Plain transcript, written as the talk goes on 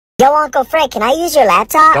Yo, Uncle Fred, can I use your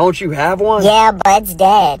laptop? Don't you have one? Yeah, but it's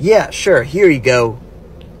dead. Yeah, sure. Here you go.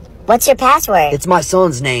 What's your password? It's my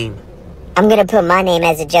son's name. I'm gonna put my name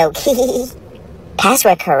as a joke.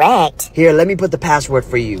 Password correct. Here, let me put the password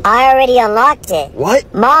for you. I already unlocked it.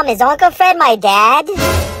 What? Mom, is Uncle Fred my dad?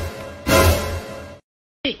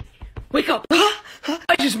 Hey, wake up.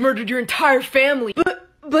 I just murdered your entire family.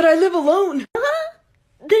 But I live alone.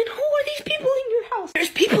 Then who are these people in your house?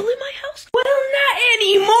 There's people in my house? Well, not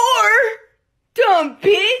anymore. Dumb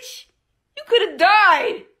bitch. You could have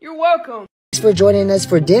died. You're welcome. Thanks for joining us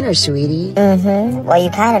for dinner, sweetie. Well,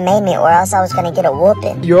 you kind of made me, or else I was gonna get a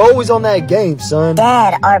whooping. You're always on that game, son.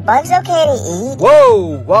 Dad, are bugs okay to eat?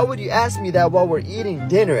 Whoa! Why would you ask me that while we're eating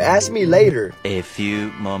dinner? Ask me later. A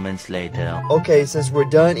few moments later. Okay, since we're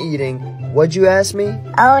done eating, what'd you ask me?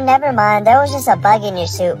 Oh, never mind. There was just a bug in your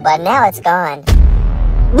soup, but now it's gone.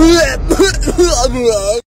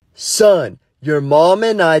 Son, your mom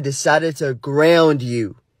and I decided to ground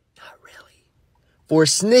you. For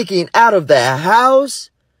sneaking out of the house?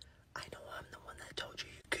 I know I'm the one that told you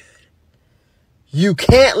you could. You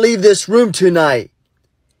can't leave this room tonight.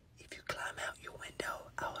 If you climb out your window,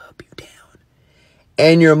 I'll help you down.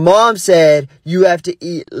 And your mom said you have to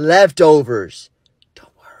eat leftovers.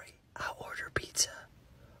 Don't worry, I'll order pizza.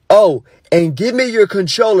 Oh, and give me your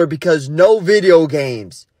controller because no video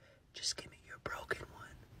games. Just give me your broken one.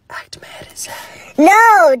 Act mad and sad.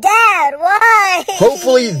 No, Dad, why?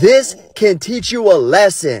 Hopefully this can teach you a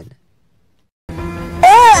lesson.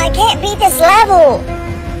 I can't beat this level.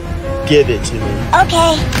 Give it to me.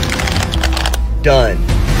 Okay. Done.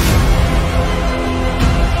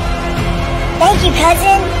 Thank you,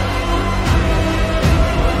 cousin.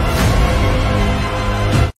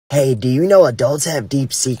 Hey, do you know adults have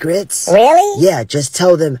deep secrets? Really? Yeah, just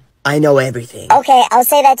tell them, I know everything. Okay, I'll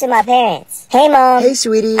say that to my parents. Hey, Mom. Hey,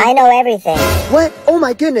 sweetie. I know everything. What? Oh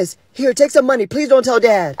my goodness. Here, take some money. Please don't tell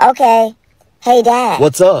Dad. Okay. Hey, Dad.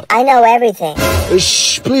 What's up? I know everything.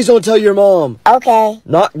 Shh, please don't tell your mom. Okay.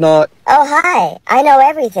 Knock, knock. Oh, hi. I know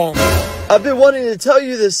everything. I've been wanting to tell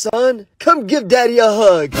you this, son. Come give Daddy a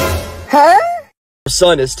hug. Huh?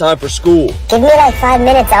 Son, it's time for school. Give me like 5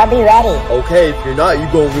 minutes. I'll be ready. Okay, if you're not,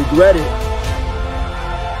 you're gonna regret it.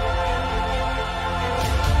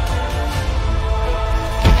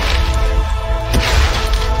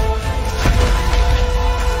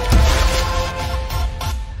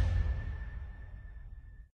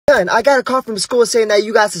 I got a call from school saying that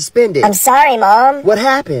you got suspended. I'm sorry, Mom. What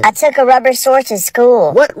happened? I took a rubber sword to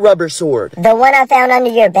school. What rubber sword? The one I found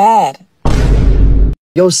under your bed.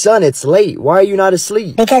 Yo, son, it's late. Why are you not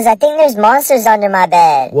asleep? Because I think there's monsters under my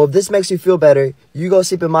bed. Well, if this makes you feel better, you go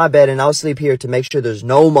sleep in my bed and I'll sleep here to make sure there's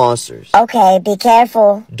no monsters. Okay, be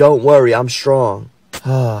careful. Don't worry, I'm strong.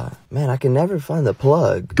 Ah, man, I can never find the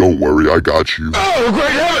plug. Don't worry, I got you. Oh,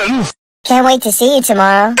 great heavens! Can't wait to see you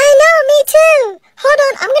tomorrow. I know, me too. Hold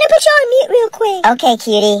on, I'm gonna put you on mute real quick. Okay,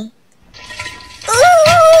 cutie.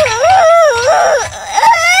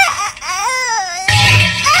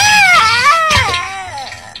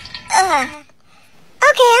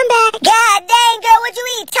 Okay, I'm back. God dang, girl, what'd you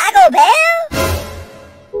eat? Taco Bell?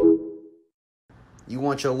 You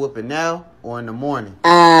want your whooping now or in the morning?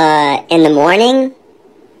 In the morning?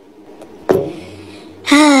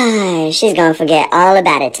 She's gonna forget all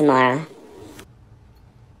about it tomorrow.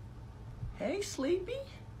 Hey, Sleepy.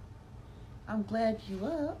 I'm glad you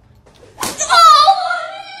up.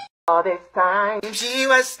 All this time she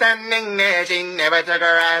was standing there, she never took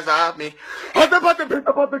her eyes off me.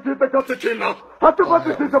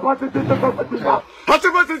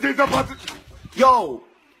 Yo,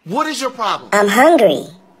 what is your problem? I'm hungry.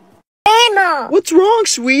 Grandma! What's wrong,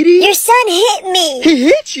 sweetie? Your son hit me! He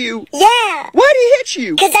hit you? Yeah! Why'd he hit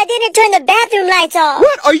you? Because I didn't turn the bathroom lights off!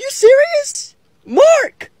 What? Are you serious?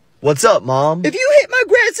 Mark! What's up, Mom? If you hit my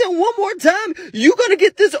grandson one more time, you gonna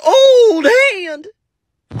get this old hand!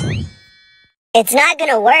 It's not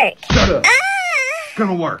gonna work. Shut up.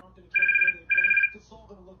 Gonna work.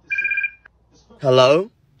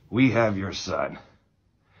 Hello? We have your son.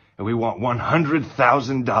 And we want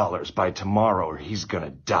 $100,000 by tomorrow or he's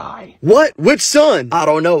gonna die. What? Which son? I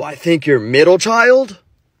don't know. I think your middle child?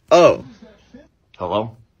 Oh.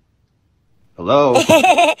 Hello? Hello?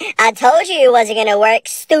 I told you it wasn't gonna work,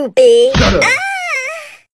 stupid. Shut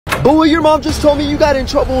up. Boy, your mom just told me you got in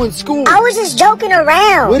trouble in school. I was just joking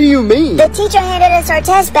around. What do you mean? The teacher handed us our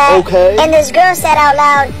test back. Okay. And this girl said out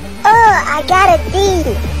loud, I got a D.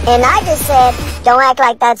 And I just said, don't act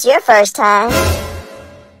like that's your first time.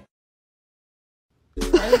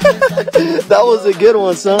 That was a good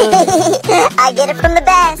one, son. I get it from the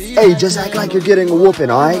best. Hey, just act like you're getting a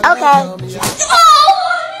whooping, alright? Okay.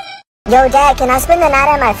 Yo, Dad, can I spend the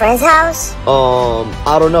night at my friend's house?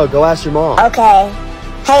 I don't know. Go ask your mom. Okay.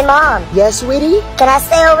 Hey, Mom. Yes, sweetie? Can I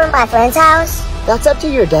stay over at my friend's house? That's up to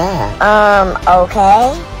your dad.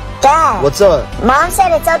 Okay. Dad. What's up? Mom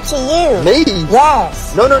said it's up to you. Me?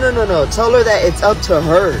 Yes. No. Tell her that it's up to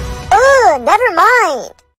her. Ugh, never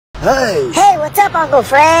mind. Hey. Hey, what's up, Uncle You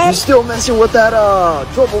Fred? still messing with that,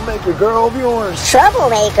 troublemaker girl of yours?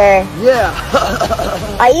 Troublemaker? Yeah.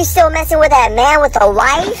 Are you still messing with that man with a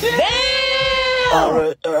wife?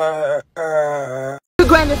 You're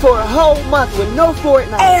granted for a whole month with no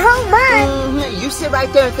Fortnite. A whole month? You sit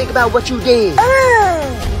right there and think about what you did.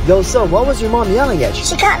 Ugh. Yo, son, why was your mom yelling at you?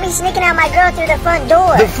 She caught me sneaking out my girl through the front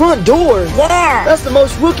door. The front door? Yeah. That's the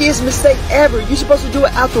most rookiest mistake ever. You're supposed to do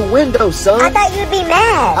it out the window, son. I thought you'd be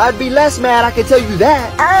mad. I'd be less mad, I can tell you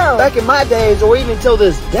that. Oh. Back in my days, or even till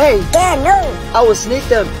this day, Dad, no. I would sneak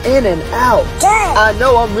them in and out. Dad. I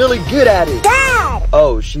know, I'm really good at it. Dad.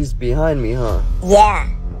 Oh, she's behind me, huh? Yeah.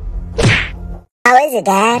 How is it,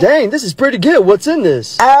 Dad? Dang, this is pretty good. What's in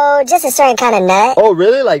this? Oh, just a certain kind of nut. Oh,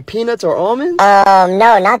 really? Like peanuts or almonds?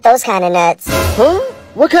 No, not those kind of nuts. Huh?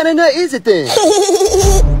 What kind of nut is it then?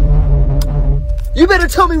 You better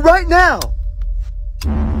tell me right now.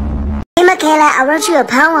 Hey, Michaela, I wrote you a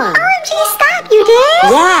poem. OMG, stop, you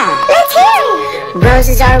did? Yeah. Let's hear it.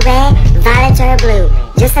 Roses are red, violets are blue.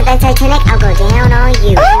 Just like the Titanic, I'll go down on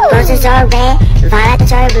you. Ooh. Roses are red,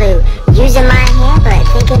 violets are blue. Using my hand, but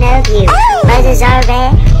thinking of you. Ooh. Roses are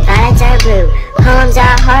red, violets are blue. Poems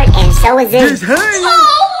are hard, and so is it.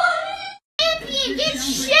 Get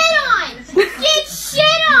shit on! Get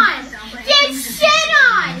shit on! Get shit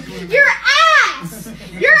on! Your ass!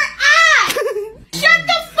 Your ass! Shut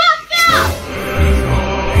the fuck up!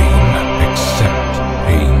 Pain, accept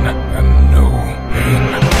pain, and no pain.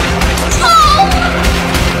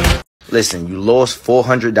 Oh! Listen, you lost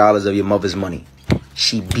 $400 of your mother's money.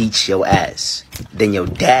 She beats your ass. Then your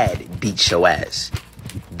dad beats your ass.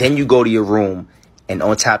 Then you go to your room, and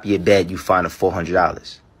on top of your bed, you find a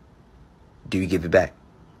 $400. Do you give it back?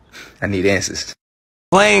 I need answers.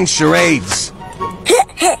 Playing charades.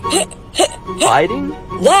 Fighting?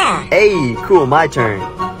 Yeah. Hey, cool, my turn.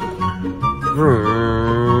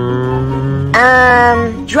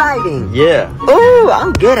 Driving. Yeah. Ooh,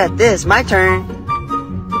 I'm good at this. My turn.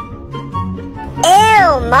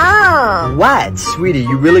 Ew, Mom. What? Sweetie,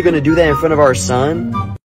 you really gonna do that in front of our son?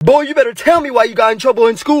 Boy, you better tell me why you got in trouble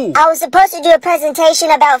in school. I was supposed to do a presentation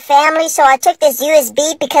about family, so I took this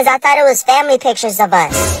USB because I thought it was family pictures of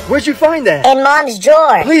us. Where'd you find that? In Mom's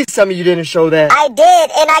drawer. Please tell me you didn't show that. I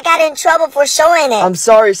did, and I got in trouble for showing it. I'm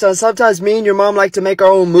sorry, son. Sometimes me and your mom like to make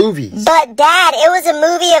our own movies. But, Dad, it was a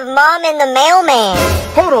movie of Mom and the mailman.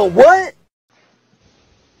 Hold on, what?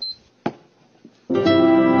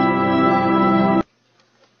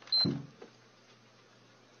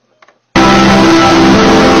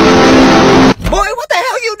 Boy, what the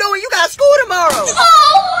hell you doing? You got school tomorrow.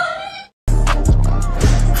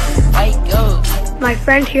 My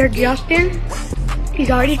friend here, Justin, he's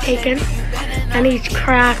already taken, and he's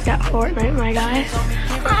cracked at Fortnite, my guy.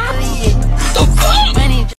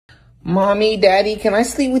 Mommy, Daddy, can I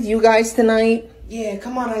sleep with you guys tonight? Yeah,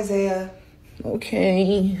 come on, Isaiah.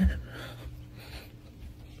 Okay.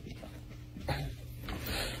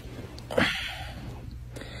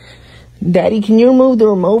 Daddy, can you remove the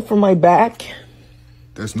remote from my back?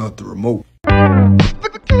 That's not the remote.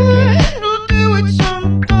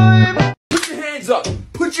 Put your hands up.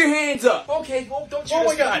 Put your hands up. Okay, well, don't shoot us.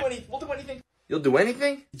 my God. We'll do anything. You'll do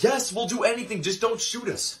anything? Yes, we'll do anything. Just don't shoot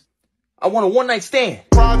us. I want a one-night stand.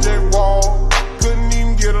 Project Wall, couldn't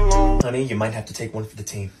even get along. Honey, you might have to take one for the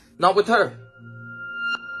team. Not with her.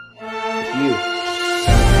 You.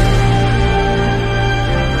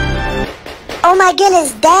 Oh my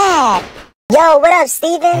goodness, Dad. Yo, what up,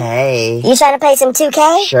 Steven? Hey. You trying to play some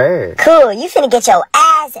 2K? Sure. Cool, you finna get your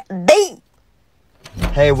ass beat.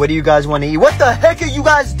 Hey, what do you guys want to eat? What the heck are you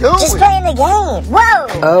guys doing? Just playing the game. Whoa.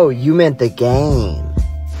 Oh, you meant the game.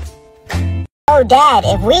 Oh, Dad,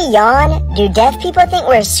 if we yawn, do deaf people think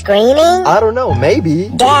we're screaming? I don't know, maybe.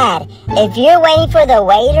 Dad, if you're waiting for the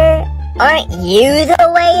waiter, aren't you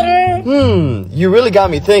the waiter? You really got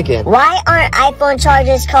me thinking. Why aren't iPhone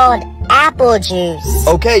chargers called apple juice?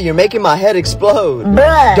 Okay, you're making my head explode.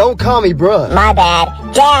 Bruh. Don't call me bruh. My bad.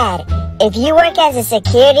 Dad, if you work as a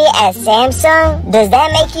security at Samsung, does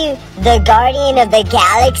that make you the guardian of the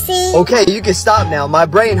galaxy? Okay, you can stop now. My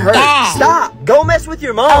brain hurts. Dad. Stop. Go mess with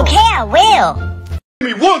your mom. Okay, I will.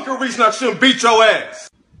 Give me one good reason I shouldn't beat your ass.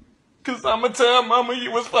 Cause I'ma tell Mama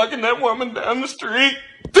you was fucking that woman down the street.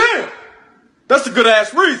 Damn! That's a good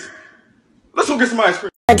ass reason. Let's go get some ice cream.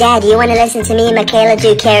 Oh, Dad, do you want to listen to me and Michaela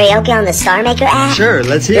do karaoke on the Star Maker app? Sure,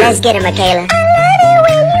 let's hear Let's it. get it, Michaela. I love it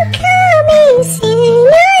when you call me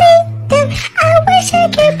señorita. I wish I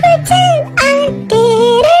could pretend I didn't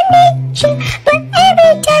need you, but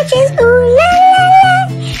every touch is ooh la la la.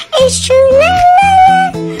 It's true la la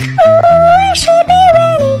la. Ooh, I should be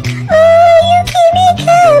ready. Ooh, you keep me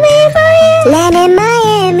coming for you. Land in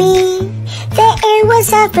Miami. The air was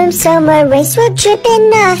hot from summer rain, sweat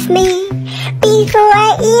dripping off me. Before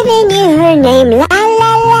I even knew her name, la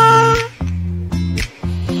la la.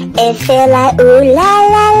 It felt like ooh la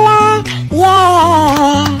la la,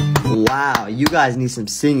 yeah. Wow, you guys need some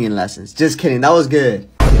singing lessons. Just kidding, that was good.